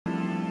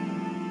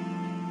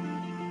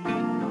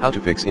How to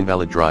fix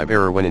invalid drive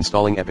error when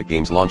installing Epic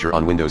Games Launcher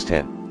on Windows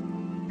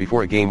 10.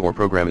 Before a game or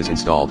program is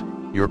installed,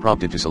 you're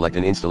prompted to select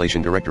an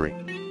installation directory.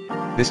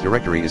 This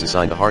directory is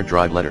assigned a hard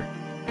drive letter.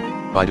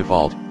 By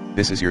default,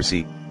 this is your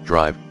C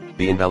drive.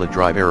 The invalid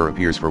drive error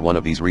appears for one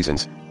of these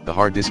reasons: the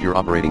hard disk your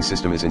operating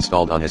system is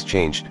installed on has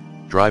changed,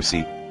 drive C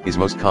is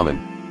most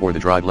common, or the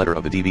drive letter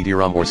of the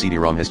DVD-ROM or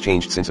CD-ROM has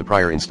changed since a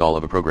prior install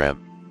of a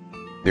program.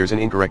 There's an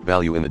incorrect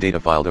value in the data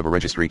file of a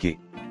registry key.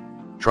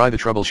 Try the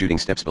troubleshooting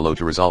steps below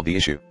to resolve the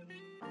issue.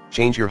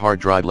 Change your hard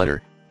drive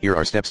letter. Here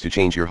are steps to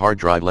change your hard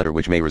drive letter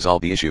which may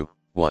resolve the issue.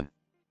 1.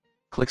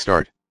 Click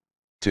Start.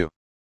 2.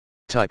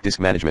 Type Disk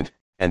Management,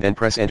 and then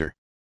press Enter.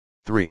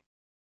 3.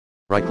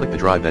 Right-click the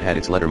drive that had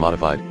its letter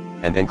modified,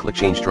 and then click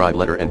Change Drive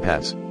Letter and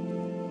Paths.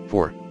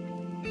 4.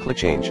 Click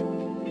Change.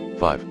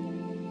 5.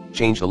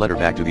 Change the letter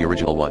back to the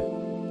original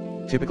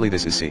one. Typically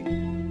this is C.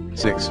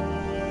 6.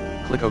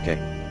 Click OK.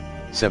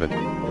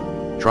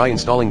 7. Try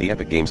installing the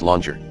Epic Games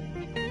Launcher.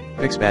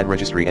 Fix bad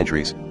registry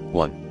entries.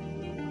 1.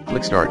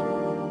 Click Start.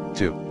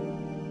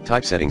 2.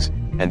 Type Settings,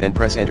 and then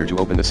press Enter to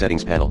open the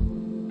Settings panel.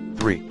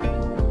 3.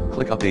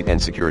 Click Update and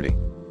Security.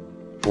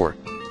 4.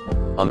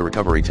 On the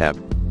Recovery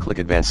tab, click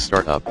Advanced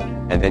Startup,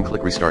 and then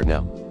click Restart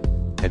Now.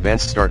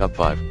 Advanced Startup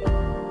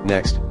 5.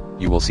 Next,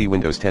 you will see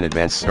Windows 10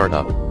 Advanced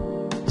Startup.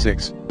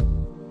 6.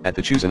 At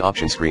the Choose an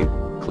Option screen,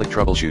 click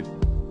Troubleshoot.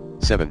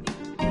 7.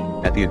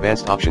 At the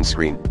Advanced Options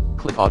screen,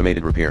 click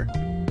Automated Repair.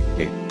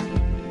 8.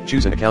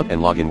 Choose an account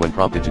and log in when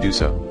prompted to do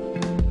so.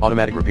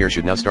 Automatic repair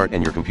should now start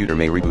and your computer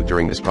may reboot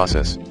during this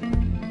process.